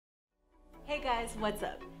Hey guys, what's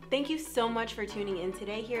up? Thank you so much for tuning in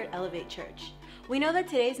today here at Elevate Church. We know that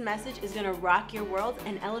today's message is going to rock your world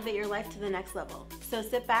and elevate your life to the next level. So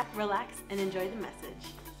sit back, relax, and enjoy the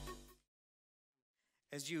message.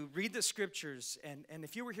 As you read the scriptures, and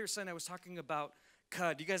if you were here Sunday, I was talking about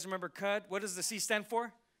CUD. You guys remember CUD? What does the C stand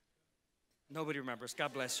for? Nobody remembers.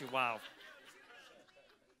 God bless you. Wow.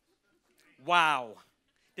 Wow.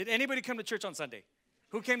 Did anybody come to church on Sunday?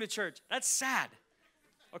 Who came to church? That's sad.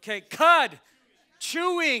 Okay, CUD,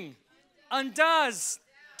 chewing, undoes,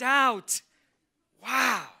 doubt.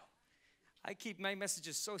 Wow. I keep my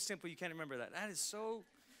messages so simple you can't remember that. That is so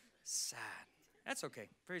sad. That's okay.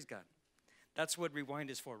 Praise God. That's what Rewind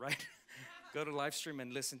is for, right? Go to live stream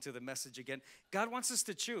and listen to the message again. God wants us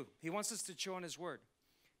to chew. He wants us to chew on His Word.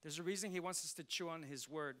 There's a reason He wants us to chew on His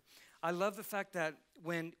Word. I love the fact that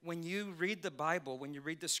when you read the Bible, when you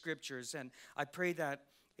read the scriptures, and I pray that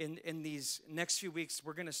in these next few weeks,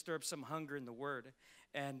 we're going to stir up some hunger in the Word.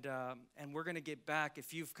 And we're going to get back.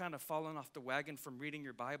 If you've kind of fallen off the wagon from reading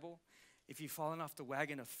your Bible, if you've fallen off the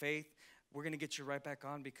wagon of faith, we're going to get you right back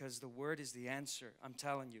on because the Word is the answer. I'm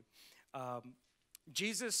telling you.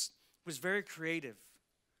 Jesus was very creative.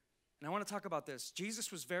 And I want to talk about this.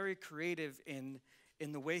 Jesus was very creative in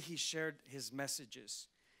the way He shared His messages.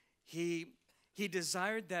 He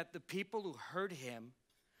desired that the people who heard Him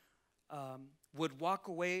would walk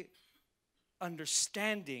away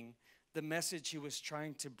understanding the message He was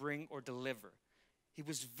trying to bring or deliver. He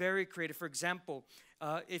was very creative. For example,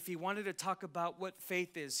 if He wanted to talk about what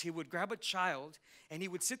faith is, He would grab a child and He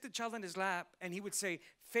would sit the child in His lap and He would say,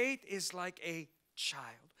 faith is like a child.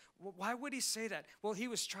 Why would He say that? Well, He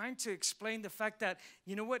was trying to explain the fact that,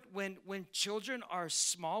 you know what, when children are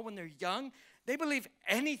small, when they're young, they believe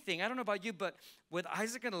anything. I don't know about you, but with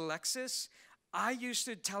Isaac and Alexis, I used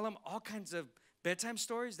to tell them all kinds of bedtime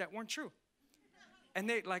stories that weren't true. And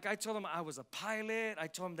I told them I was a pilot. I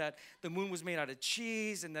told them that the moon was made out of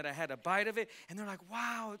cheese and that I had a bite of it. And they're like,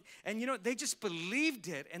 wow. And, they just believed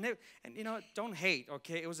it. And don't hate,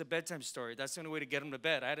 okay? It was a bedtime story. That's the only way to get them to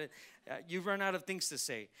bed. You run out of things to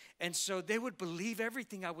say. And so they would believe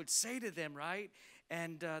everything I would say to them, right?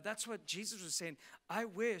 And that's what Jesus was saying. I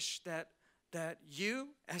wish that you,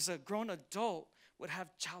 as a grown adult, would have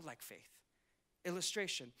childlike faith.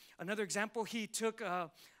 Illustration. Another example, He took,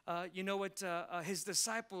 His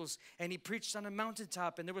disciples, and He preached on a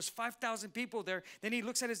mountaintop, and there was 5,000 people there. Then He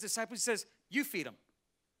looks at His disciples and says, you feed them.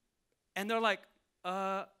 And they're like,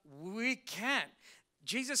 we can't.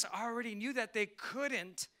 Jesus already knew that they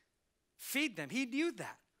couldn't feed them. He knew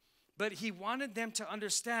that. But He wanted them to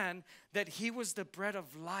understand that He was the bread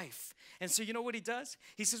of life. And so you know what He does?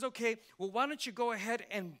 He says, okay, well, why don't you go ahead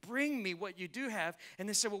and bring me what you do have? And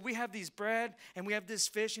they said, well, we have these bread and we have this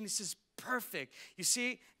fish. And He says, perfect. You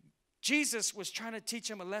see, Jesus was trying to teach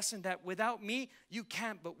them a lesson that without me, you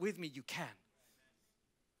can't, but with me, you can.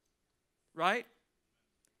 Right?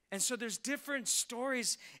 And so there's different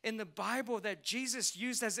stories in the Bible that Jesus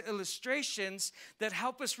used as illustrations that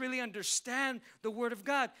help us really understand the Word of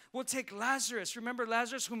God. We'll take Lazarus. Remember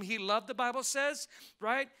Lazarus, whom He loved, the Bible says,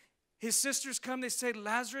 right? His sisters come, they say,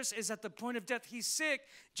 Lazarus is at the point of death. He's sick.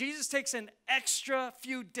 Jesus takes an extra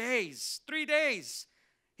few days, 3 days.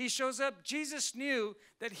 He shows up. Jesus knew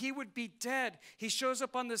that He would be dead. He shows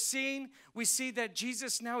up on the scene. We see that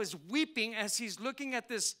Jesus now is weeping as He's looking at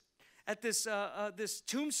this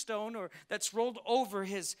tombstone or that's rolled over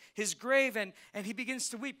his grave, and He begins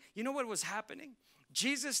to weep. You know what was happening?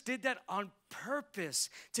 Jesus did that on purpose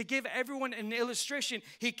to give everyone an illustration.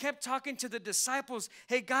 He kept talking to the disciples,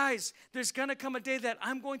 hey guys, there's going to come a day that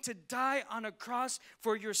I'm going to die on a cross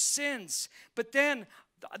for your sins. But then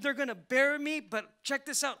they're going to bury me, but check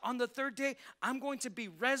this out. On the third day, I'm going to be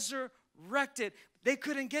resurrected. They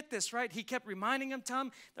couldn't get this, right? He kept reminding them,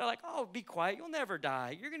 Tom. They're like, oh, be quiet. You'll never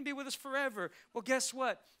die. You're going to be with us forever. Well, guess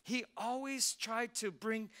what? He always tried to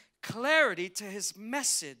bring clarity to His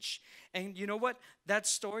message. And you know what? That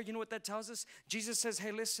story, you know what that tells us? Jesus says,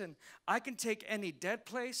 hey, listen, I can take any dead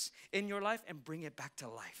place in your life and bring it back to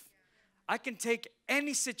life. I can take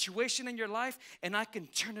any situation in your life and I can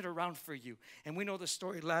turn it around for you. And we know the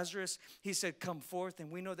story. Lazarus, he said, come forth. And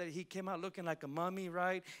we know that he came out looking like a mummy,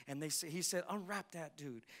 right? And he said, unwrap that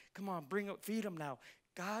dude. Come on, feed him now.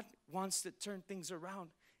 God wants to turn things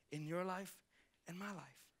around in your life and my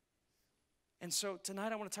life. And so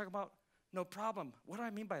tonight I want to talk about no problem. What do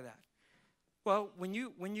I mean by that? Well, when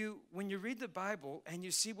you read the Bible and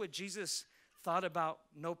you see what Jesus thought about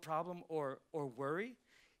no problem or worry,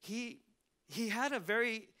 he had a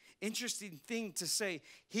very interesting thing to say.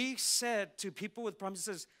 He said to people with problems,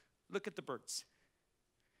 he says, look at the birds.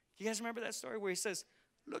 You guys remember that story where He says,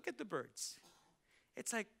 look at the birds.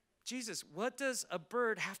 It's like, Jesus, what does a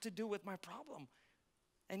bird have to do with my problem?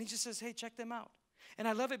 And he just says, hey, check them out. And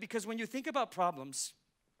I love it because when you think about problems,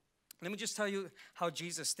 let me just tell you how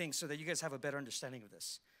Jesus thinks so that you guys have a better understanding of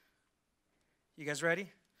this. You guys ready?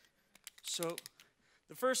 So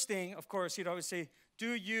the first thing, of course, he'd always say,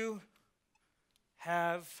 do you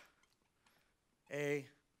have a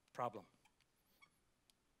problem?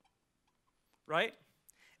 Right?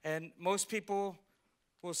 And most people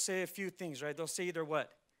will say a few things, right? They'll say either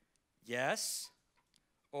what? Yes.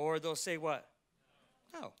 Or they'll say what?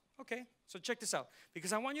 No. Okay. So check this out.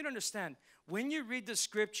 Because I want you to understand, when you read the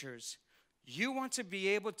scriptures, you want to be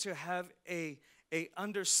able to have a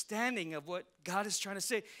understanding of what God is trying to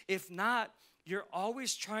say. If not, you're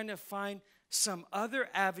always trying to find some other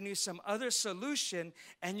avenue, some other solution,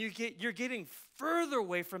 and you're getting further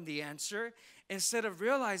away from the answer instead of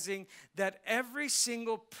realizing that every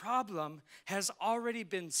single problem has already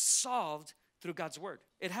been solved through God's word.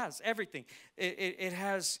 It has everything. It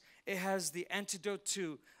has the antidote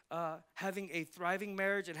to having a thriving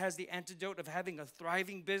marriage. It has the antidote of having a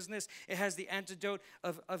thriving business. It has the antidote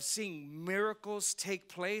of seeing miracles take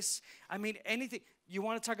place. I mean, anything. You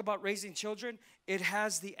want to talk about raising children? It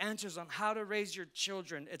has the answers on how to raise your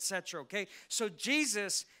children, etc. Okay? So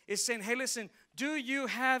Jesus is saying, hey, listen, do you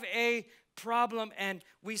have a problem? And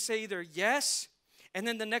we say either yes, and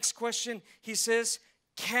then the next question, he says,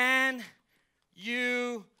 can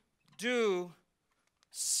you do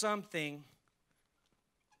something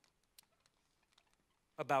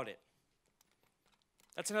about it?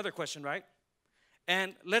 That's another question, right?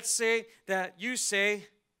 And let's say that you say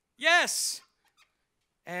yes.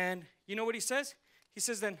 And you know what he says? He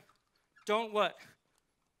says then, don't what?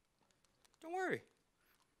 Don't worry.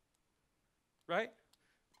 Right?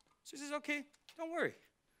 So he says, okay, don't worry.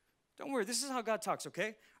 Don't worry. This is how God talks,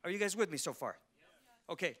 okay? Are you guys with me so far?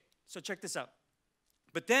 Okay, so check this out.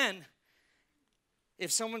 But then,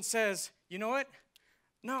 if someone says, you know what?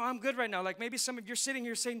 No, I'm good right now. Like maybe some of you are sitting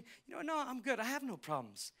here saying, you know, no, I'm good. I have no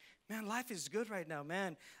problems. Man, life is good right now,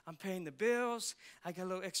 man. I'm paying the bills. I got a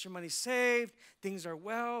little extra money saved. Things are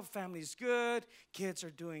well. Family's good. Kids are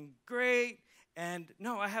doing great. And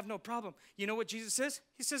no, I have no problem. You know what Jesus says?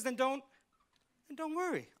 He says, then don't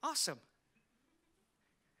worry. Awesome.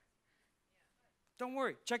 Don't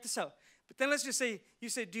worry. Check this out. But then let's just say, you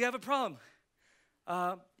say, do you have a problem?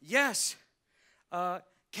 Yes.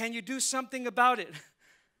 Can you do something about it?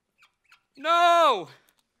 No.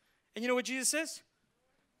 And you know what Jesus says?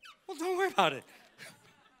 Well, don't worry about it.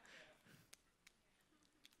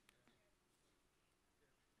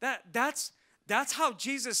 That's how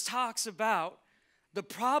Jesus talks about the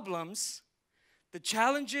problems, the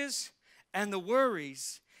challenges, and the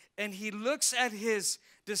worries. And he looks at his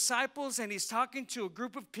disciples and he's talking to a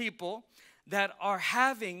group of people that are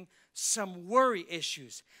having some worry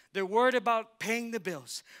issues. They're worried about paying the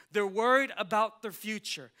bills. They're worried about their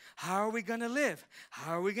future. How are we going to live?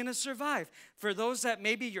 How are we going to survive? For those that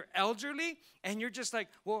maybe you're elderly and you're just like,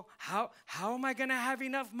 well, how am I going to have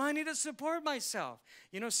enough money to support myself?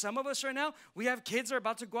 You know, some of us right now, we have kids that are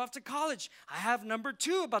about to go off to college. I have number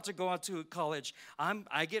 2 about to go out to college.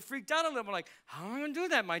 I get freaked out a little. I'm like, how am I going to do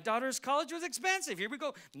that? My daughter's college was expensive. Here we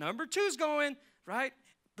go. Number 2's going, right?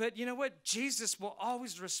 But you know what? Jesus will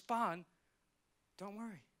always respond, don't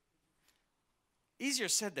worry. Easier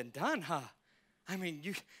said than done, huh? I mean,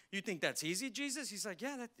 you think that's easy, Jesus? He's like,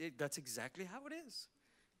 yeah, that's exactly how it is.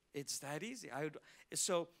 It's that easy.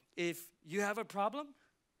 So if you have a problem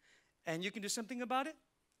and you can do something about it,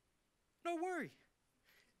 no worry.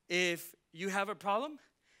 If you have a problem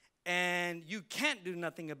and you can't do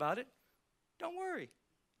nothing about it, don't worry.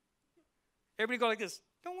 Everybody go like this,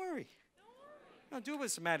 don't worry. No, do it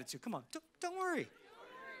with some attitude. Come on, don't worry.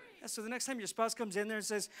 Yeah, so the next time your spouse comes in there and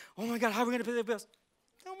says, oh my God, how are we going to pay the bills?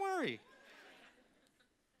 Don't worry.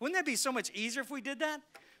 Wouldn't that be so much easier if we did that?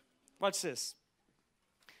 Watch this.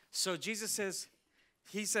 So Jesus says,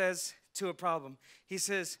 he says to a problem, he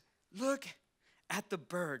says, look at the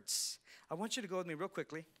birds. I want you to go with me real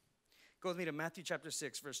quickly. Go with me to Matthew chapter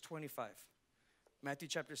 6, verse 25. Matthew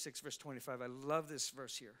chapter 6, verse 25. I love this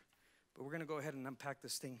verse here. But we're going to go ahead and unpack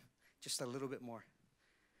this thing just a little bit more.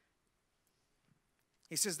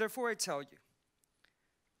 He says, therefore I tell you,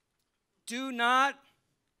 do not,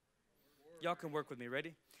 y'all can work with me,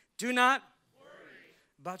 ready? Do not worry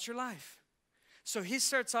about your life. So he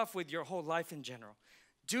starts off with your whole life in general.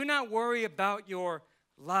 Do not worry about your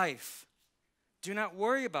life. Do not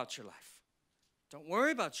worry about your life. Don't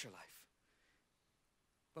worry about your life.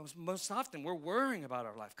 But most often we're worrying about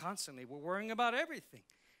our life constantly. We're worrying about everything.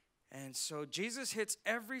 And so Jesus hits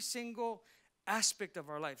every single aspect of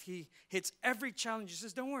our life. He hits every challenge. He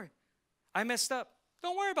says, don't worry. I messed up.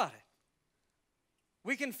 Don't worry about it.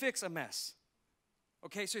 We can fix a mess.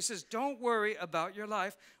 Okay, so he says, don't worry about your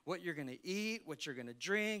life, what you're going to eat, what you're going to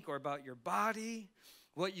drink, or about your body,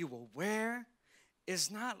 what you will wear. Is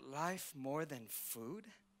not life more than food,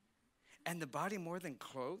 and the body more than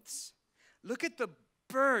clothes? Look at the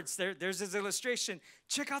birds. There's this illustration.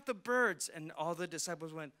 Check out the birds. And all the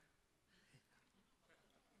disciples went,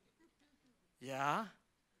 yeah?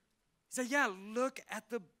 He said, yeah, look at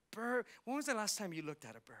the bird. When was the last time you looked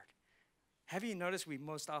at a bird? Have you noticed we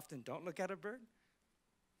most often don't look at a bird?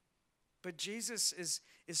 But Jesus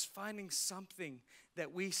is finding something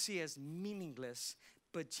that we see as meaningless,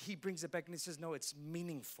 but he brings it back and he says, no, it's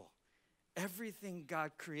meaningful. Everything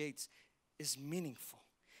God creates is meaningful.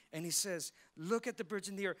 And he says, look at the birds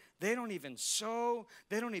in the air. They don't even sow.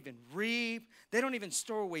 They don't even reap. They don't even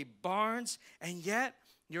store away barns. And yet,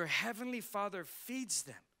 your heavenly Father feeds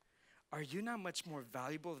them. Are you not much more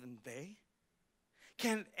valuable than they?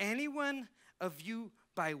 Can anyone of you,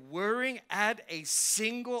 by worrying, add a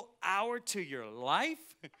single hour to your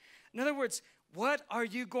life? In other words, what are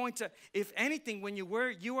you going to, if anything, when you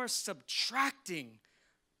worry, you are subtracting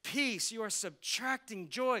peace, you are subtracting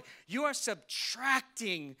joy, you are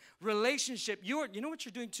subtracting relationship. You know what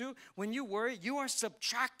you're doing too? When you worry, you are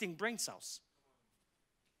subtracting brain cells.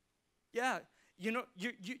 Yeah, you know,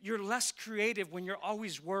 you're less creative when you're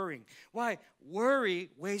always worrying. Why? Worry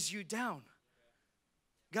weighs you down.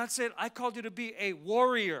 God said, I called you to be a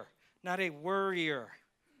warrior, not a worrier.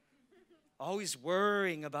 Always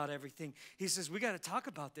worrying about everything. He says, we got to talk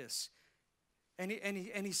about this. And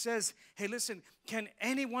he says, hey, listen, can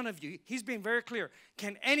any one of you, he's being very clear,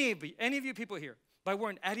 can any of you people here, by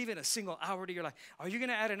worrying, add even a single hour to your life? Are you going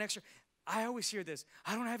to add an extra? I always hear this,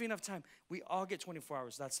 I don't have enough time. We all get 24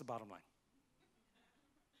 hours. That's the bottom line.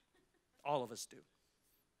 All of us do.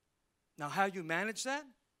 Now, how you manage that,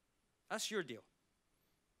 that's your deal.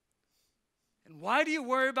 And why do you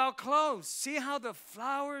worry about clothes? See how the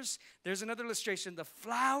flowers, there's another illustration, the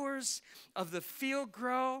flowers of the field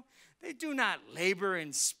grow. They do not labor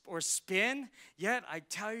or spin. Yet I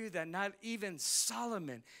tell you that not even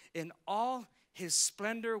Solomon in all his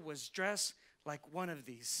splendor was dressed like one of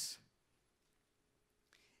these.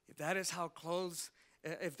 If that is how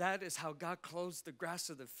God clothes the grass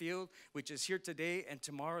of the field, which is here today and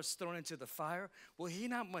tomorrow is thrown into the fire, will he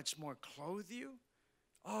not much more clothe you?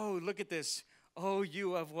 Oh, look at this. Oh,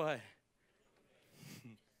 you of what?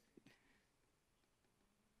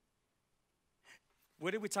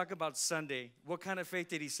 What did we talk about Sunday? What kind of faith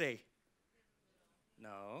did he say?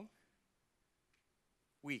 No.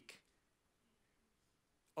 Weak.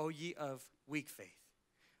 O ye of weak faith.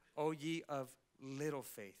 O ye of little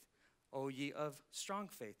faith. O ye of strong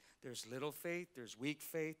faith. There's little faith, there's weak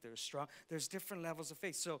faith, there's strong. There's different levels of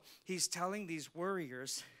faith. So he's telling these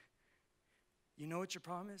worriers, you know what your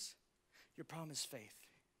problem is? Your problem is faith.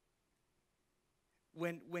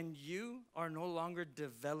 When you are no longer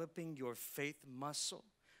developing your faith muscle,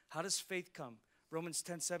 how does faith come? Romans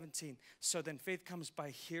 10:17. So then faith comes by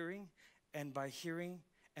hearing, and by hearing,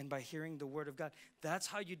 and by hearing the word of God. That's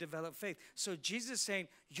how you develop faith. So Jesus is saying,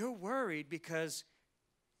 you're worried because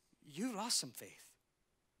you lost some faith.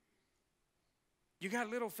 You got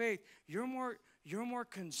little faith. You're more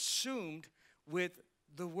consumed with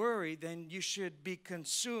the worry than you should be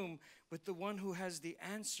consumed with the one who has the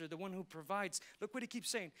answer, the one who provides. Look what he keeps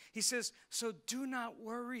saying. He says, so do not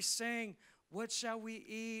worry, saying, what shall we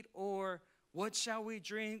eat, or what shall we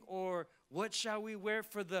drink, or what shall we wear?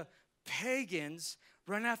 For the pagans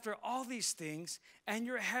run after all these things, and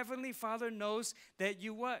your heavenly Father knows that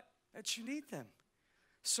you what? That you need them.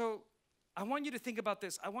 So I want you to think about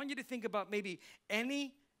this. I want you to think about maybe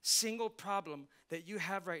any single problem that you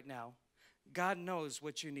have right now. God knows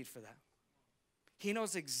what you need for that. He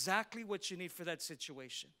knows exactly what you need for that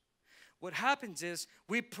situation. What happens is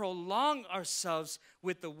we prolong ourselves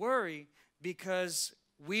with the worry because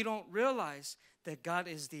we don't realize that God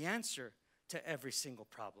is the answer to every single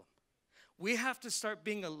problem. We have to start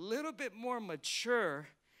being a little bit more mature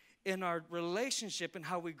in our relationship and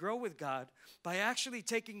how we grow with God by actually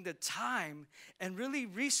taking the time and really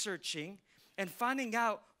researching and finding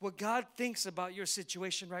out what God thinks about your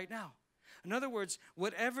situation right now. In other words,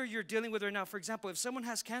 whatever you're dealing with right now, for example, if someone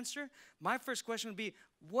has cancer, my first question would be,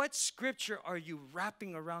 what scripture are you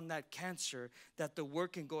wrapping around that cancer that the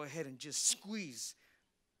word can go ahead and just squeeze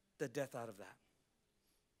the death out of that?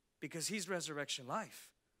 Because he's resurrection life,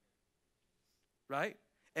 right?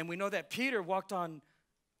 And we know that Peter walked on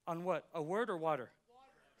what? A word or water?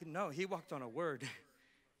 No, he walked on a word.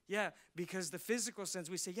 Yeah, because the physical sense,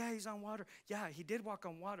 we say, yeah, he's on water. Yeah, he did walk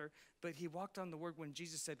on water, but he walked on the word when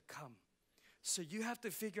Jesus said, come. So you have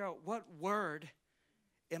to figure out what word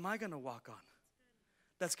am I going to walk on?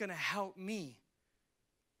 That's going to help me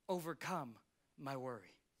overcome my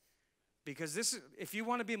worry. Because this is, if you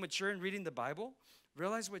want to be mature in reading the Bible,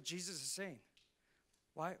 realize what Jesus is saying.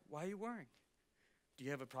 Why are you worrying? Do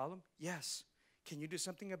you have a problem? Yes. Can you do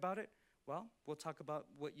something about it? Well, we'll talk about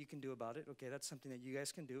what you can do about it. Okay, that's something that you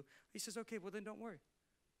guys can do. He says, okay, well then don't worry.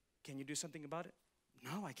 Can you do something about it?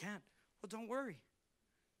 No, I can't. Well, don't worry.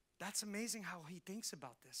 That's amazing how he thinks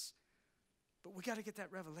about this. But we got to get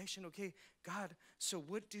that revelation. Okay, God, so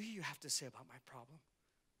what do you have to say about my problem?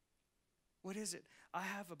 What is it? I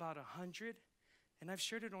have about 100, and I've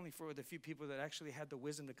shared it only with a few people that actually had the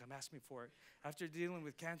wisdom to come ask me for it. After dealing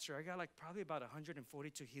with cancer, I got like probably about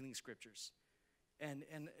 142 healing scriptures. And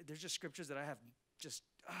there's just scriptures that I have just,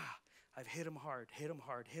 I've hit them hard.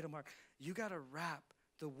 You got to wrap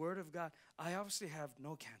the word of God. I obviously have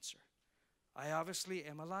no cancer. I obviously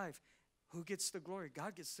am alive. Who gets the glory?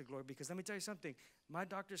 God gets the glory. Because let me tell you something. My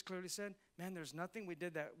doctors clearly said, man, there's nothing we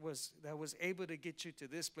did that was able to get you to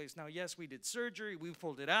this place. Now, yes, we did surgery. We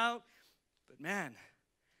pulled it out. But man,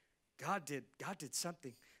 God did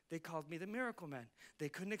something. They called me the miracle man. They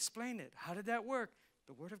couldn't explain it. How did that work?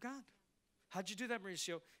 The word of God. How'd you do that,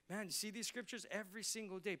 Mauricio? Man, you see these scriptures every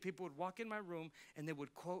single day. People would walk in my room and they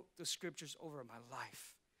would quote the scriptures over my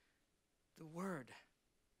life. The word.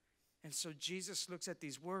 And so Jesus looks at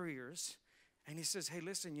these warriors and he says, hey,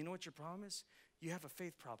 listen, you know what your problem is? You have a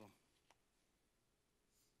faith problem.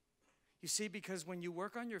 You see, because when you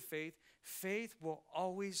work on your faith, faith will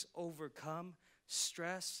always overcome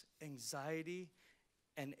stress, anxiety,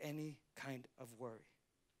 and any kind of worry.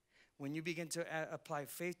 When you begin to apply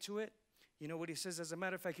faith to it, you know what he says? As a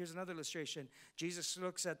matter of fact, here's another illustration. Jesus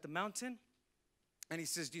looks at the mountain and he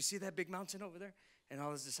says, do you see that big mountain over there? And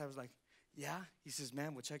all his disciples are like, yeah. He says,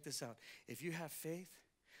 man, well, check this out. If you have faith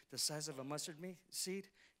the size of a mustard seed,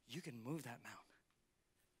 you can move that mountain.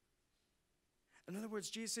 In other words,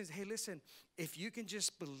 Jesus says, hey, listen, if you can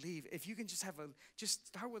just believe, if you can just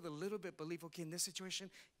start with a little bit belief, okay, in this situation,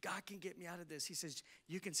 God can get me out of this. He says,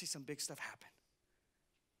 you can see some big stuff happen.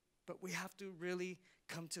 But we have to really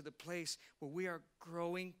come to the place where we are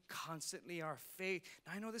growing constantly our faith.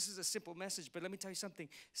 Now, I know this is a simple message, but let me tell you something.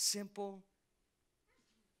 Simple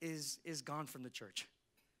is gone from the church.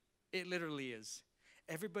 It literally is.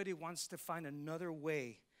 Everybody wants to find another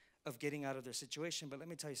way of getting out of their situation. But let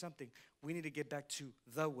me tell you something. We need to get back to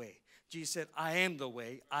the way. Jesus said, I am the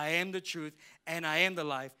way, I am the truth, and I am the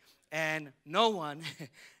life. And no one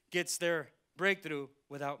gets their breakthrough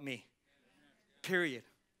without me. Period.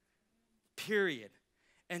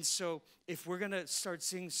 And so if we're going to start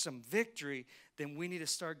seeing some victory, then we need to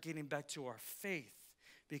start getting back to our faith.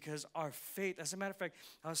 Because our faith, as a matter of fact,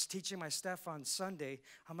 I was teaching my staff on Sunday.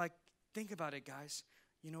 I'm like, think about it, guys.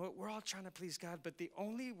 You know what? We're all trying to please God, but the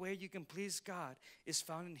only way you can please God is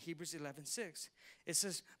found in Hebrews 11:6. It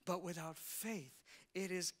says, but without faith,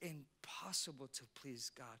 it is impossible to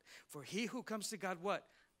please God. For he who comes to God, what?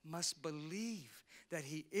 Must believe that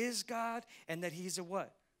he is God and that he's a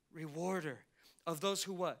what? Rewarder of those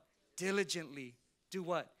who what? Diligently do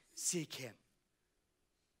what? Seek him.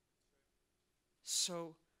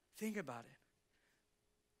 So think about it.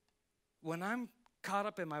 When I'm caught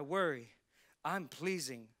up in my worry, I'm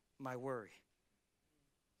pleasing my worry.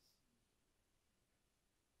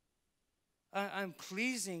 I'm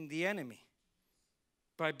pleasing the enemy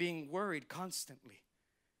by being worried constantly.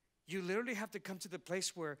 You literally have to come to the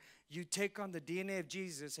place where you take on the DNA of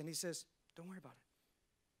Jesus and he says, don't worry about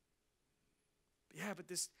it. Yeah, but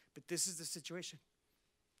this is the situation.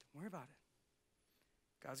 Don't worry about it.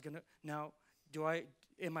 God's going to, now,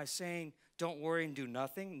 am I saying don't worry and do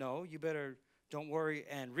nothing? No, you better don't worry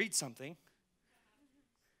and read something.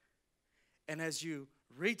 And as you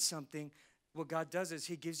read something, what God does is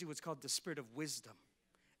he gives you what's called the spirit of wisdom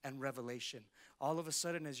and revelation. All of a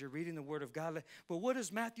sudden, as you're reading the word of God, but what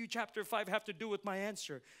does Matthew chapter 5 have to do with my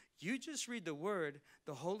answer? You just read the word,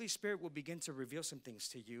 the Holy Spirit will begin to reveal some things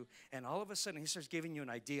to you. And all of a sudden, he starts giving you an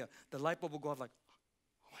idea. The light bulb will go off like,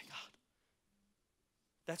 oh my God.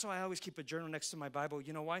 That's why I always keep a journal next to my Bible.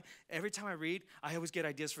 You know why? Every time I read, I always get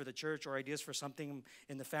ideas for the church or ideas for something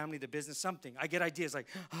in the family, the business, something. I get ideas like,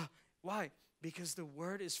 why? Because the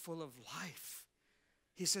word is full of life.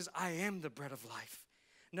 He says, I am the bread of life.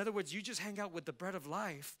 In other words, you just hang out with the bread of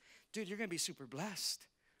life, dude, you're going to be super blessed.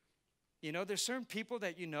 You know, there's certain people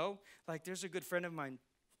that you know, like there's a good friend of mine.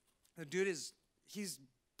 The dude he's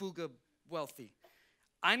booga wealthy.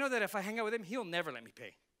 I know that if I hang out with him, he'll never let me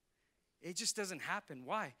pay. It just doesn't happen.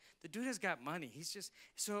 Why? The dude has got money.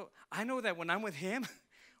 So I know that when I'm with him,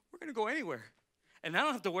 we're going to go anywhere. And I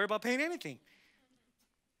don't have to worry about paying anything.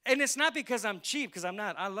 And it's not because I'm cheap, because I'm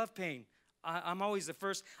not. I love paying. I'm always the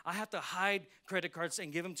first. I have to hide credit cards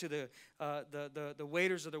and give them to the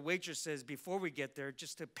waiters or the waitresses before we get there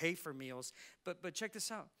just to pay for meals. But check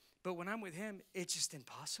this out. But when I'm with him, it's just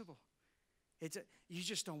impossible. You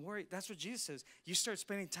just don't worry. That's what Jesus says. You start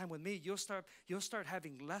spending time with me, you'll start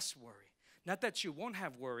having less worry. Not that you won't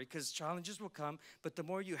have worry, because challenges will come, but the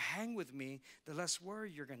more you hang with me, the less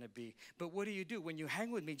worried you're going to be. But what do? When you hang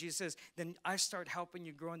with me, Jesus says, then I start helping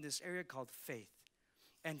you grow in this area called faith.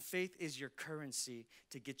 And faith is your currency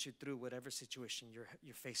to get you through whatever situation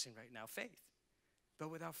you're facing right now. Faith. But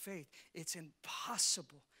without faith, it's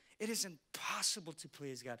impossible. It is impossible to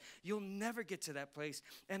please God. You'll never get to that place.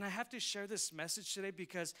 And I have to share this message today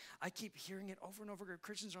because I keep hearing it over and over.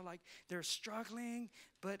 Christians are like, they're struggling,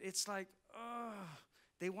 but it's like, oh,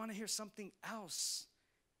 they want to hear something else.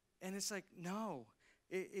 And it's like, no,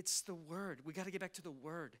 it's the word. We got to get back to the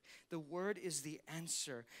word. The word is the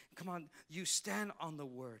answer. Come on, you stand on the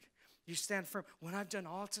word. You stand firm. When I've done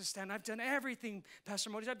all to stand, I've done everything,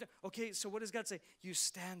 Pastor Mauricio. Okay, so what does God say? You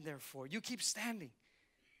stand therefore. You keep standing.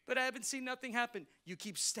 But I haven't seen nothing happen. You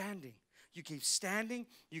keep standing. You keep standing.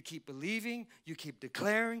 You keep believing. You keep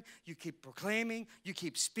declaring. You keep proclaiming. You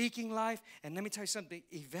keep speaking life. And let me tell you something.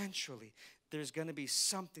 Eventually, there's going to be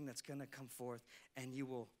something that's going to come forth, and you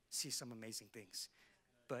will see some amazing things.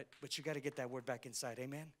 But you got to get that word back inside.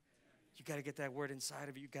 Amen? You got to get that word inside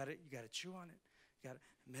of you. You got to chew on it. You got to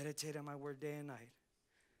meditate on my word day and night.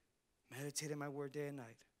 Meditate on my word day and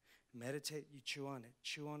night. Meditate, you chew on it.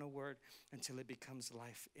 Chew on a word until it becomes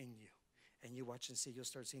life in you. And you watch and see, you'll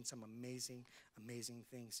start seeing some amazing, amazing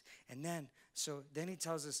things. And then he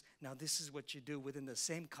tells us, now this is what you do within the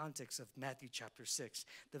same context of Matthew chapter 6.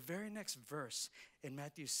 The very next verse in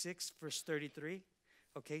Matthew 6, verse 33,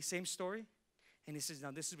 okay, same story. And he says,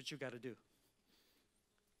 now this is what you got to do.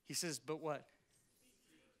 He says, but what?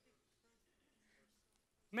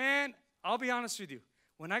 Man, I'll be honest with you.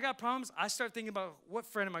 When I got problems, I start thinking about what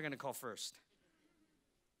friend am I going to call first?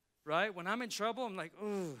 Right? When I'm in trouble, I'm like,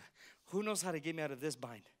 ooh, who knows how to get me out of this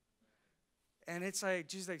bind? And it's like,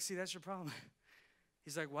 Jesus, like, see, that's your problem.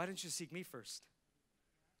 He's like, why didn't you seek me first?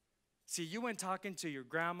 See, you went talking to your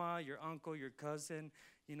grandma, your uncle, your cousin,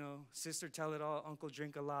 sister tell it all, uncle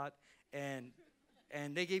drink a lot, and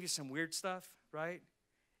they gave you some weird stuff, right?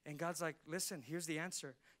 And God's like, listen, here's the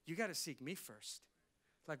answer. You got to seek me first.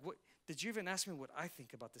 Like, what? Did you even ask me what I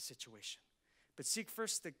think about the situation? But seek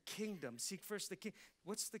first the kingdom. Seek first the king.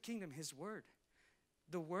 What's the kingdom? His word.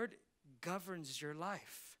 The word governs your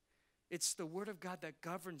life. It's the word of God that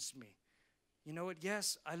governs me. You know what?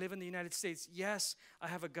 Yes, I live in the United States. Yes, I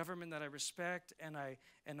have a government that I respect and I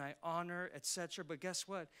honor, etc. But guess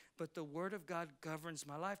what? But the word of God governs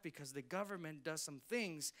my life because the government does some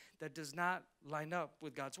things that does not line up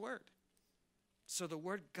with God's word. So the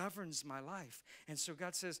word governs my life. And so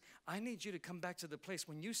God says, I need you to come back to the place.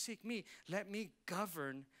 When you seek me, let me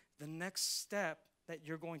govern the next step that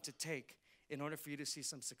you're going to take in order for you to see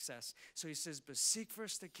some success. So he says, but seek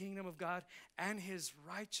first the kingdom of God and his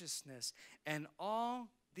righteousness. And all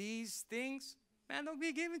these things, man, they'll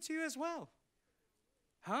be given to you as well.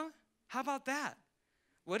 Huh? How about that?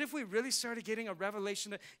 What if we really started getting a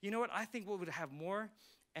revelation that, you know what, I think we would have more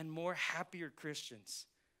and more happier Christians.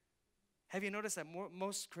 Have you noticed that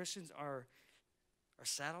most Christians are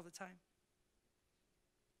sad all the time?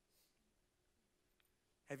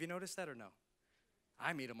 Have you noticed that or no?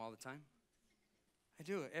 I meet them all the time. I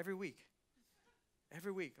do it every week.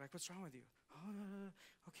 Every week. Like, what's wrong with you? Oh, no.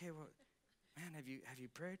 Okay, well, man, have you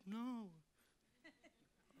prayed? No.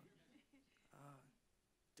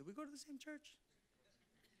 Did we go to the same church?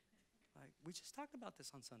 Like, we just talked about this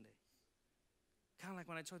on Sunday. Kind of like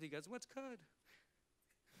when I told you guys, what's good?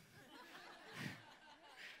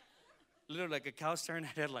 Literally like a cow staring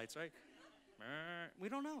at headlights, right? We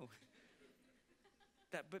don't know.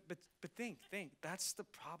 But think. That's the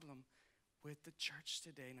problem with the church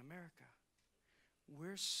today in America.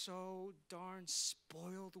 We're so darn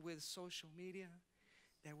spoiled with social media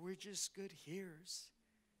that we're just good hearers,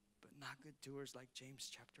 but not good doers, like James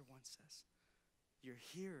chapter 1 says. You're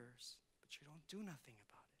hearers, but you don't do nothing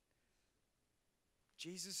about it.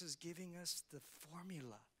 Jesus is giving us the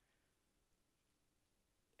formula,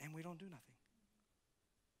 and we don't do nothing.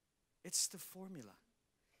 It's the formula.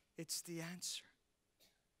 It's the answer.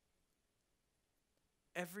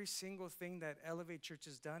 Every single thing that Elevate Church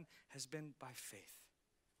has done has been by faith.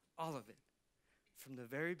 All of it. From the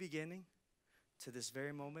very beginning to this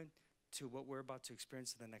very moment to what we're about to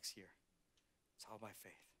experience in the next year. It's all by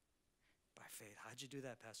faith. By faith. How'd you do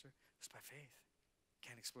that, Pastor? It's by faith.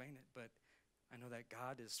 Can't explain it, but I know that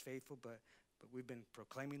God is faithful, but But we've been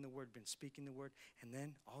proclaiming the word, been speaking the word, and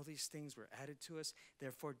then all these things were added to us.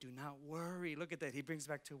 Therefore, do not worry. Look at that. He brings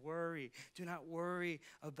back to worry. Do not worry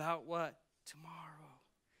about what? Tomorrow.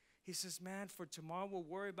 He says, man, for tomorrow will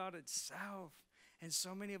worry about itself. And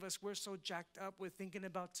so many of us, we're so jacked up with thinking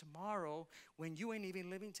about tomorrow when you ain't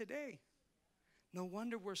even living today. No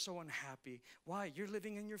wonder we're so unhappy. Why? You're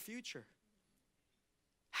living in your future.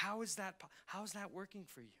 How is that working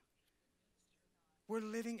for you? We're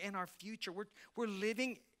living in our future. We're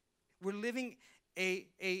living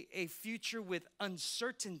a future with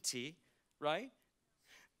uncertainty, right?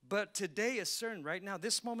 But today is certain. Right now,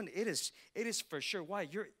 this moment, it is for sure. Why?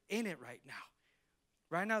 You're in it right now.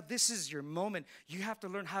 Right now, this is your moment. You have to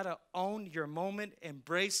learn how to own your moment,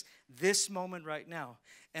 embrace this moment right now,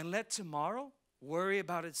 and let tomorrow worry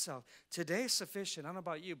about itself. Today is sufficient. I don't know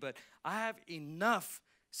about you, but I have enough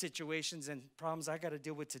situations and problems I got to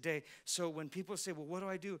deal with today. So when people say, well, what do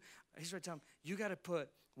I do? Here's what I tell them. You got to put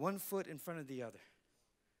one foot in front of the other.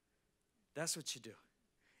 That's what you do.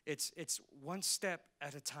 It's one step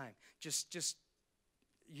at a time.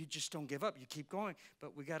 You just don't give up. You keep going.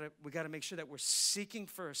 But we gotta make sure that we're seeking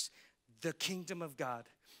first the kingdom of God.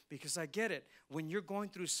 Because I get it. When you're going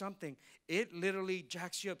through something, it literally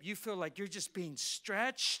jacks you up. You feel like you're just being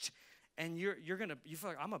stretched, and you feel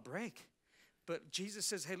like I'm gonna break. But Jesus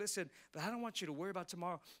says, hey, listen, but I don't want you to worry about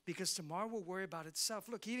tomorrow, because tomorrow will worry about itself.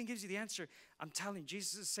 Look, he even gives you the answer. I'm telling you,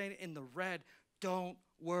 Jesus is saying in the red, don't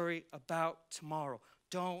worry about tomorrow.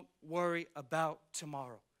 Don't worry about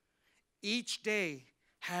tomorrow. Each day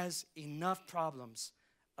has enough problems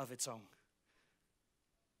of its own.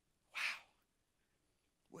 Wow.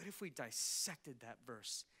 What if we dissected that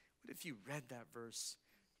verse? What if you read that verse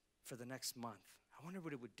for the next month? I wonder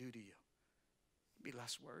what it would do to you. You'd be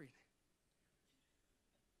less worried.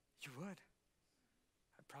 You would.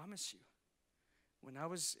 I promise you. When I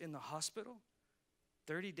was in the hospital,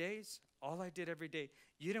 30 days, all I did every day,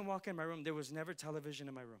 you didn't walk in my room, there was never television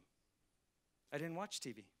in my room. I didn't watch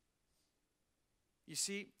TV. You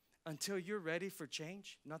see, until you're ready for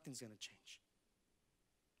change, nothing's going to change.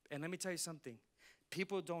 And let me tell you something.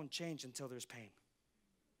 People don't change until there's pain.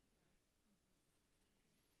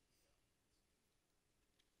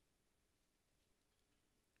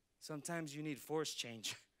 Sometimes you need forced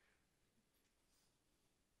change.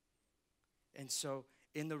 And so,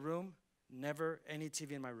 in the room, never any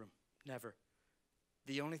TV in my room. Never.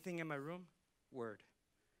 The only thing in my room, word.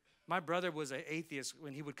 My brother was an atheist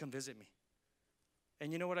when he would come visit me.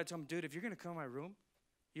 And you know what I told him? Dude, if you're going to come in my room,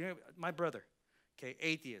 my brother, okay,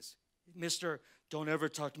 atheist. Mr. Don't ever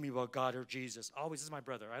talk to me about God or Jesus. Always is my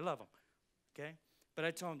brother. I love him, okay? But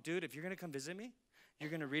I told him, dude, if you're going to come visit me, you're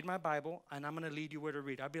going to read my Bible, and I'm going to lead you where to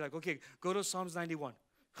read. I'd be like, okay, go to Psalms 91.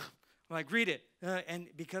 I'm like, read it. And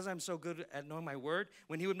because I'm so good at knowing my word,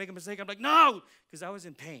 when he would make a mistake, I'm like, no, because I was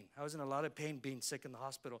in pain. I was in a lot of pain being sick in the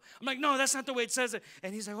hospital. I'm like, no, that's not the way it says it.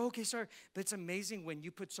 And he's like, okay, sorry. But it's amazing when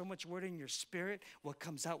you put so much word in your spirit, what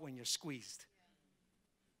comes out when you're squeezed.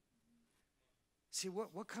 See,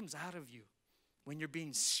 what comes out of you when you're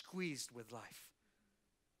being squeezed with life?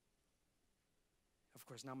 Of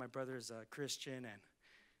course, now my brother is a Christian, and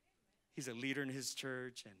he's a leader in his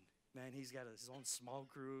church, and man, he's got his own small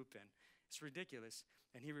group, and it's ridiculous.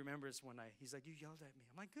 And he remembers he's like, you yelled at me.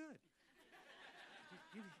 I'm like, good.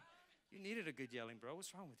 you needed a good yelling, bro.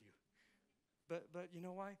 What's wrong with you? But you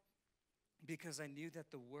know why? Because I knew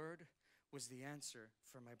that the word was the answer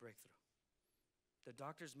for my breakthrough. The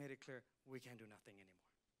doctors made it clear, we can't do nothing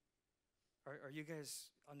anymore. Are you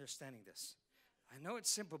guys understanding this? I know it's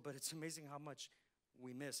simple, but it's amazing how much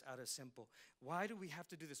we miss out of simple. Why do we have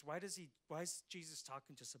to do this? Why is Jesus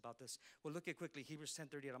talking to us about this? Well, look at quickly, Hebrews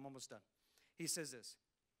 10:38. I'm almost done. He says this.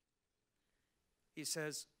 He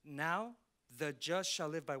says, now the just shall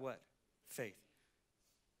live by what? Faith.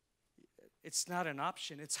 It's not an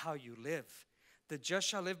option. It's how you live. The just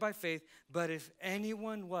shall live by faith, but if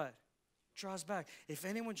anyone what? Draws back. If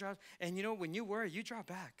anyone draws, and you know, when you worry, you draw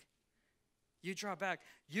back. You draw back.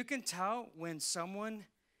 You can tell when someone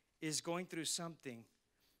is going through something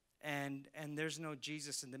and there's no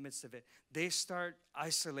Jesus in the midst of it. They start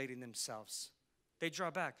isolating themselves. They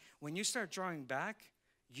draw back. When you start drawing back,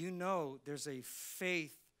 you know there's a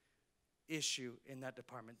faith issue in that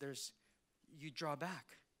department. You draw back.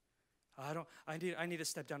 I need to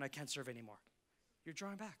step down. I can't serve anymore. You're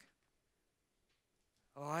drawing back.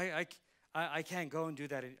 Oh, I can't go and do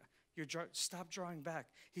that. Stop drawing back.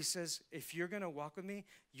 He says, if you're going to walk with me,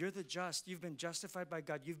 you're the just. You've been justified by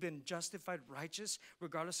God. You've been justified righteous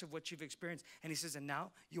regardless of what you've experienced. And he says, and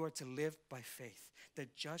now you are to live by faith. The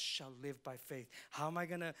just shall live by faith. How am I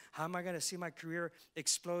going to see my career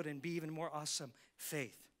explode and be even more awesome?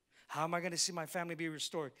 Faith. How am I going to see my family be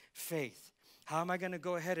restored? Faith. How am I going to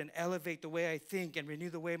go ahead and elevate the way I think and renew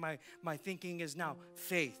the way my thinking is now?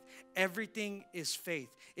 Faith. Everything is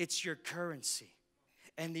faith. It's your currency.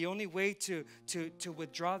 And the only way to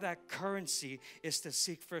withdraw that currency is to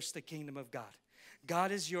seek first the kingdom of God.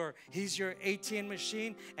 God is He's your ATM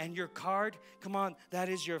machine, and your card, come on, that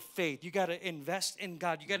is your faith. You got to invest in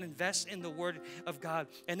God. You got to invest in the word of God.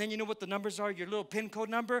 And then you know what the numbers are? Your little PIN code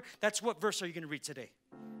number. That's what verse are you going to read today?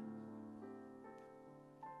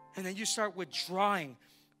 And then you start withdrawing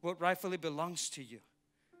what rightfully belongs to you.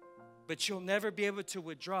 But you'll never be able to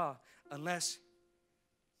withdraw unless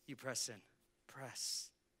you press in. Press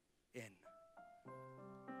in.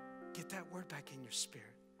 Get that word back in your spirit.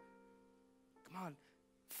 Come on,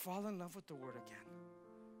 fall in love with the word again.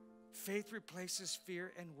 Faith replaces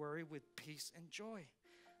fear and worry with peace and joy.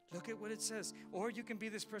 Look at what it says. Or you can be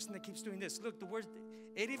this person that keeps doing this. Look, the word,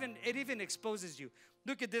 it even exposes you.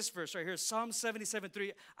 Look at this verse right here, Psalm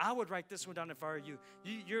 77:3. I would write this one down if I were you.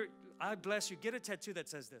 I bless you. Get a tattoo that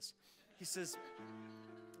says this. He says,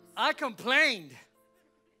 I complained,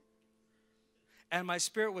 and my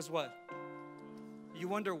spirit was what? You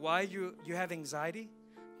wonder why you have anxiety?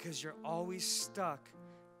 Because you're always stuck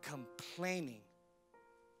complaining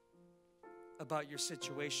about your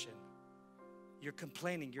situation. You're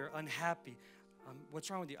complaining. You're unhappy. What's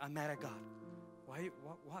wrong with you? I'm mad at God. Why?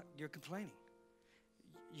 What? You're complaining.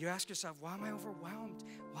 You ask yourself, why am I overwhelmed?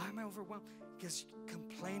 Why am I overwhelmed? Because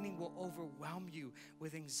complaining will overwhelm you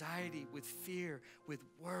with anxiety, with fear, with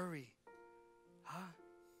worry. Huh?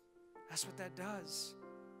 That's what that does.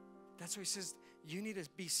 That's what he says. You need to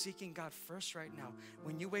be seeking God first right now.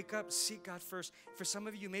 When you wake up, seek God first. For some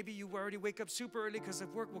of you, maybe you already wake up super early because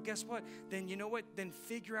of work. Well, guess what? Then you know what? Then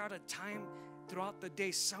figure out a time throughout the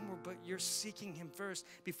day somewhere, but you're seeking him first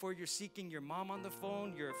before you're seeking your mom on the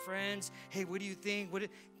phone, your friends. Hey, what do you think?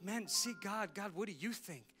 Man, seek God. God, what do you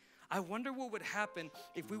think? I wonder what would happen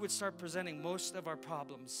if we would start presenting most of our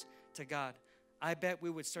problems to God. I bet we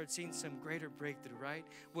would start seeing some greater breakthrough, right?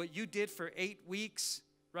 What you did for 8 weeks,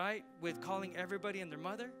 right, with calling everybody and their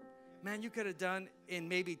mother, man, you could have done in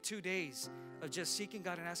maybe 2 days of just seeking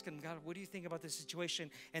God and asking God, what do you think about this situation?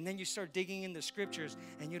 And then you start digging in the scriptures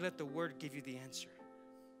and you let the word give you the answer.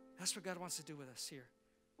 That's what God wants to do with us here.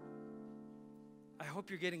 I hope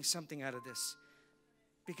you're getting something out of this,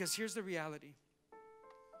 because here's the reality.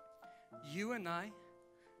 You and I,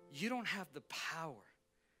 you don't have the power.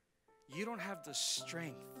 You don't have the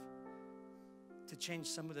strength to change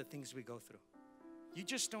some of the things we go through. You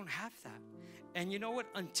just don't have that. And you know what?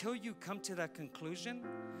 Until you come to that conclusion,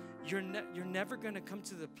 you're never going to come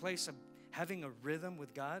to the place of having a rhythm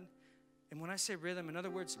with God. And when I say rhythm, in other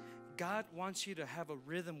words, God wants you to have a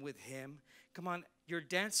rhythm with him. Come on, you're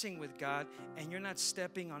dancing with God and you're not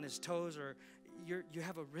stepping on his toes, or you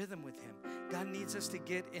have a rhythm with him. God needs us to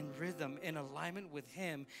get in rhythm, in alignment with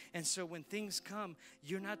him. And so when things come,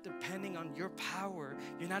 you're not depending on your power.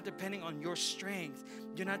 You're not depending on your strength.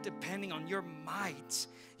 You're not depending on your might.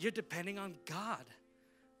 You're depending on God.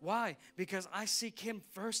 Why? Because I seek him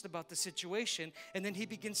first about the situation, and then he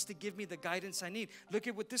begins to give me the guidance I need. Look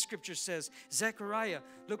at what this scripture says. Zechariah,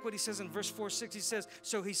 look what he says in verse 4-6. He says,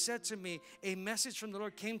 so he said to me, a message from the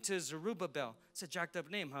Lord came to Zerubbabel. It's a jacked up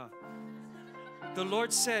name, huh? The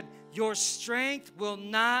Lord said, your strength will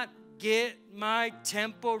not get my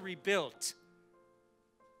temple rebuilt.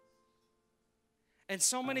 And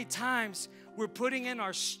so many times we're putting in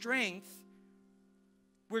our strength,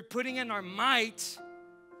 we're putting in our might.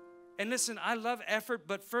 And listen, I love effort,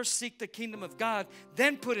 but first seek the kingdom of God,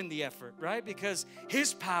 then put in the effort, right? Because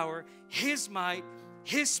his power, his might,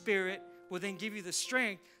 his spirit will then give you the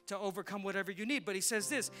strength to overcome whatever you need. But he says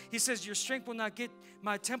this, he says, your strength will not get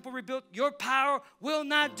my temple rebuilt. Your power will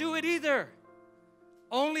not do it either.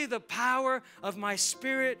 Only the power of my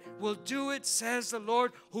spirit will do it, says the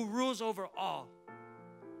Lord who rules over all.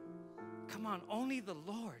 Come on, only the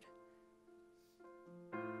Lord.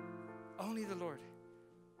 Only the Lord.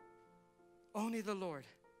 Only the Lord.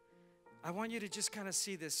 I want you to just kind of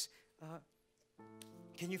see this.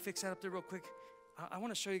 Can you fix that up there real quick? I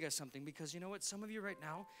want to show you guys something, because you know what? Some of you right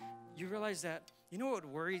now, you realize that, you know what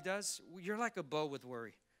worry does? You're like a bow with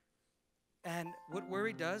worry. And what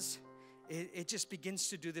worry does, it just begins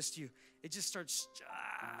to do this to you. It just starts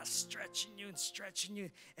stretching you and stretching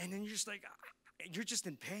you. And then you're just like, you're just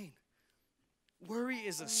in pain. Worry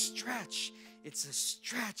is a stretch. It's a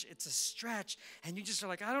stretch. It's a stretch. And you just are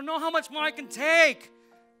like, I don't know how much more I can take.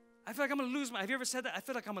 I feel like I'm going to lose have you ever said that? I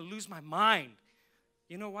feel like I'm going to lose my mind.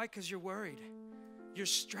 You know why? Because you're worried. You're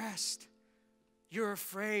stressed. You're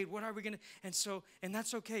afraid. What are we going to? And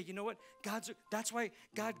that's okay. You know what? That's why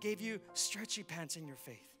God gave you stretchy pants in your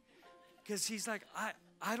faith. Because he's like,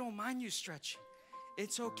 I don't mind you stretching.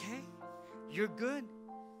 It's okay. You're good.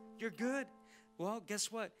 You're good. Well,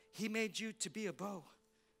 guess what? He made you to be a bow.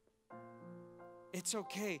 It's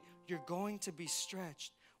okay. You're going to be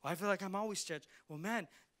stretched. Well, I feel like I'm always stretched. Well, man,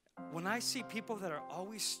 when I see people that are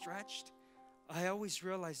always stretched, I always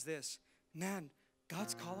realize this. Man,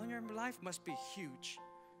 God's call on your life must be huge,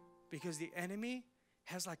 because the enemy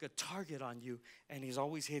has like a target on you and he's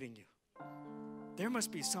always hitting you. There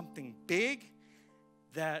must be something big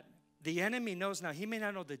that the enemy knows. Now, he may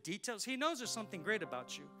not know the details. He knows there's something great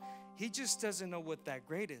about you. He just doesn't know what that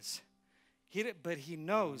great is. But he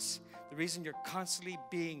knows the reason you're constantly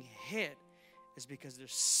being hit is because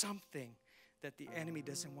there's something that the enemy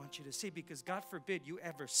doesn't want you to see. Because God forbid you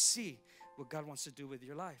ever see what God wants to do with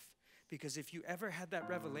your life. Because if you ever had that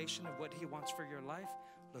revelation of what he wants for your life,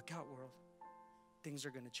 look out, world. Things are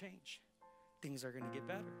going to change. Things are going to get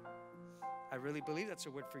better. I really believe that's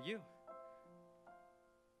a word for you.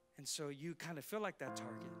 And so you kind of feel like that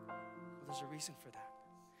target. Well, there's a reason for that.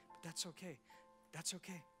 But that's okay. That's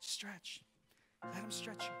okay. Stretch. Let him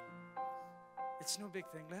stretch you. It's no big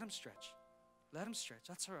thing. Let him stretch. Let him stretch.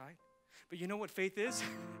 That's all right. But you know what faith is?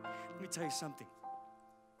 Let me tell you something.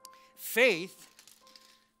 Faith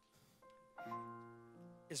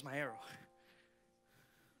is my arrow.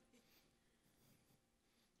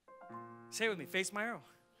 Say it with me. Faith's my arrow.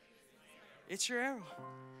 It's your arrow.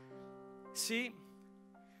 See,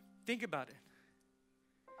 think about it.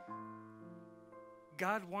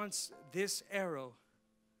 God wants this arrow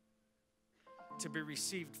to be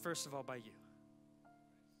received, first of all, by you.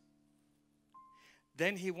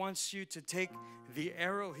 Then he wants you to take the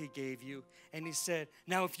arrow he gave you, and he said,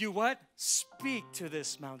 now if you what? Speak to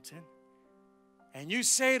this mountain, and you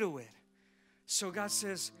say to it. So God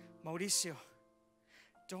says, Mauricio,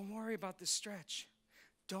 don't worry about the stretch.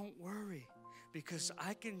 Don't worry, because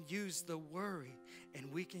I can use the worry,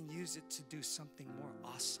 and we can use it to do something more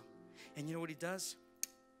awesome. And you know what he does?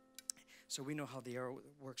 So we know how the arrow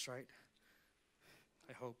works, right?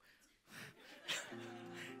 I hope.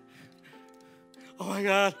 Oh my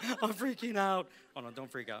God, I'm freaking out. Oh no,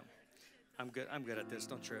 don't freak out. I'm good at this,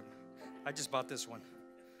 don't trip. I just bought this one.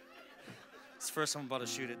 It's the first time I'm about to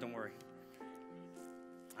shoot it, don't worry.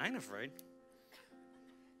 I ain't afraid.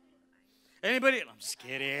 Anybody? I'm just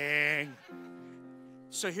kidding.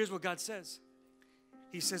 So here's what God says.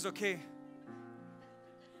 He says, okay,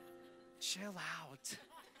 chill out.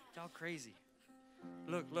 Y'all crazy.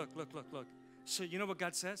 Look. So you know what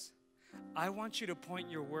God says? I want you to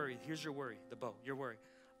point your worry. Here's your worry, the bow, your worry.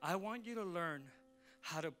 I want you to learn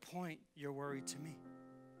how to point your worry to me.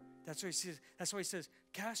 That's what he says. That's why he says,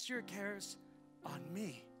 cast your cares on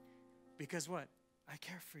me. Because what? I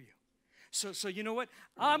care for you. So you know what?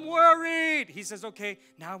 I'm worried. He says, okay,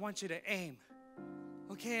 now I want you to aim.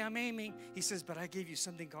 Okay, I'm aiming. He says, but I gave you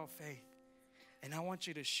something called faith. And I want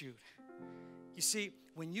you to shoot. You see,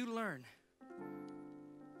 when you learn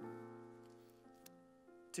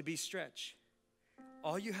to be stretched,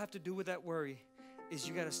 all you have to do with that worry is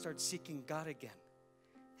you got to start seeking God again.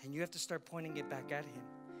 And you have to start pointing it back at him.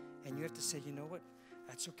 And you have to say, you know what?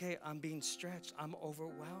 That's okay. I'm being stretched. I'm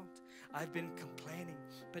overwhelmed. I've been complaining.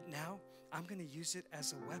 But now I'm going to use it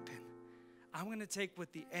as a weapon. I'm going to take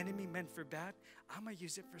what the enemy meant for bad. I'm going to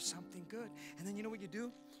use it for something good. And then you know what you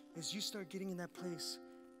do? Is you start getting in that place.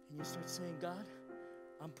 And you start saying, God,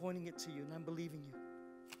 I'm pointing it to you. And I'm believing you.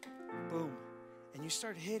 Boom. And you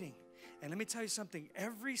start hitting. And let me tell you something.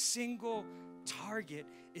 Every single target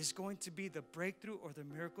is going to be the breakthrough or the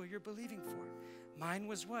miracle you're believing for. Mine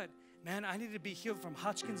was what? Man, I needed to be healed from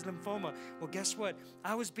Hodgkin's lymphoma. Well, guess what?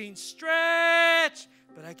 I was being stretched,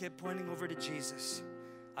 but I kept pointing over to Jesus.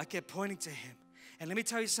 I kept pointing to him. And let me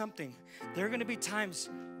tell you something. There are going to be times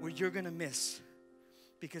where you're going to miss.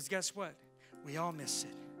 Because guess what? We all miss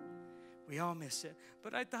it. We all miss it.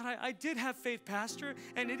 But I thought I did have faith, Pastor,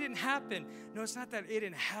 and it didn't happen. No, it's not that it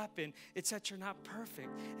didn't happen. It's that you're not perfect.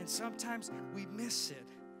 And sometimes we miss it.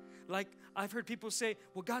 Like I've heard people say,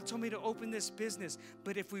 well, God told me to open this business.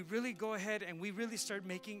 But if we really go ahead and we really start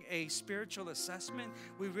making a spiritual assessment,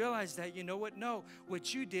 we realize that, you know what? No,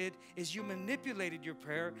 what you did is you manipulated your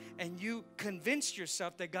prayer and you convinced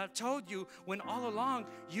yourself that God told you, when all along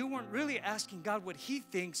you weren't really asking God what he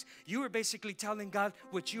thinks. You were basically telling God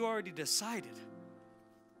what you already decided.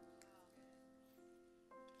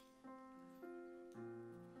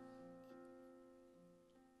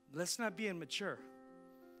 Let's not be immature.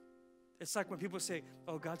 It's like when people say,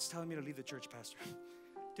 oh, God's telling me to leave the church, Pastor.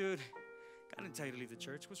 Dude, God didn't tell you to leave the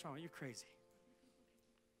church. What's wrong with you? You're crazy.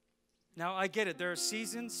 Now, I get it. There are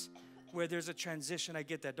seasons where there's a transition. I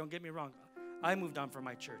get that. Don't get me wrong. I moved on from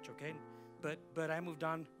my church, okay? But I moved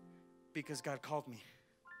on because God called me,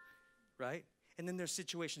 right? And then there's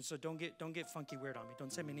situations, so don't get funky weird on me.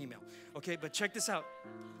 Don't send me an email, okay? But check this out.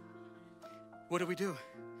 What do?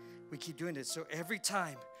 We keep doing it. So every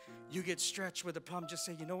time you get stretched with a problem, just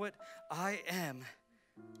say, you know what? I am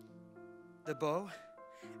the bow,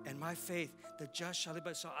 and my faith, the just shall live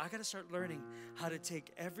by. So I got to start learning how to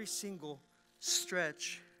take every single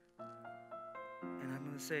stretch, and I'm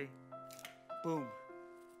going to say, boom.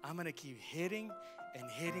 I'm going to keep hitting and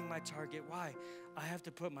hitting my target. Why? I have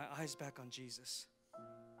to put my eyes back on Jesus.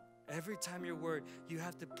 Every time you're worried, you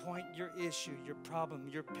have to point your issue, your problem,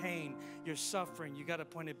 your pain, your suffering. You got to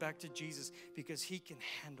point it back to Jesus because he can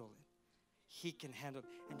handle it. He can handle it.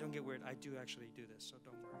 And don't get weird. I do actually do this, so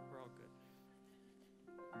don't worry. We're all good.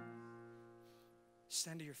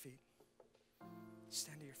 Stand to your feet.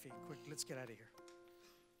 Stand to your feet. Quick, let's get out of here.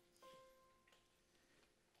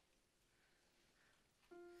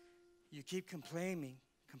 You keep complaining,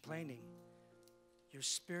 your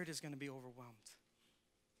spirit is going to be overwhelmed.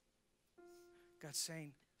 God's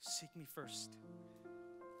saying, seek me first.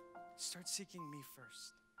 Start seeking me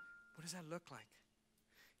first. What does that look like?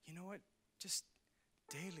 You know what? Just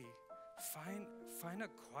daily, find a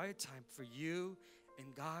quiet time for you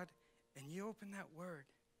and God, and you open that word,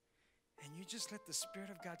 and you just let the Spirit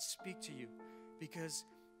of God speak to you, because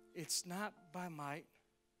it's not by might,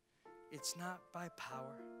 it's not by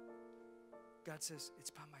power. God says,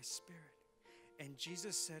 it's by my Spirit. And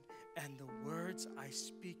Jesus said, and the words I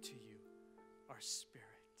speak to you are spirit.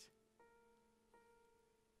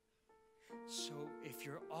 So if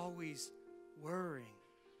you're always worrying,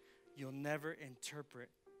 you'll never interpret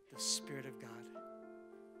the Spirit of God.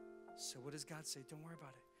 So what does God say? Don't worry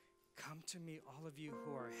about it. Come to me, all of you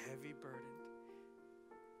who are heavy burdened,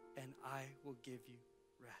 and I will give you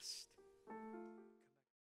rest.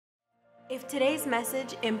 If today's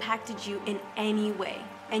message impacted you in any way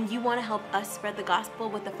and you want to help us spread the gospel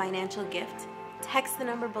with a financial gift, text the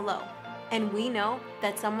number below. And we know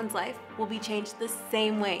that someone's life will be changed the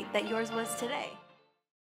same way that yours was today.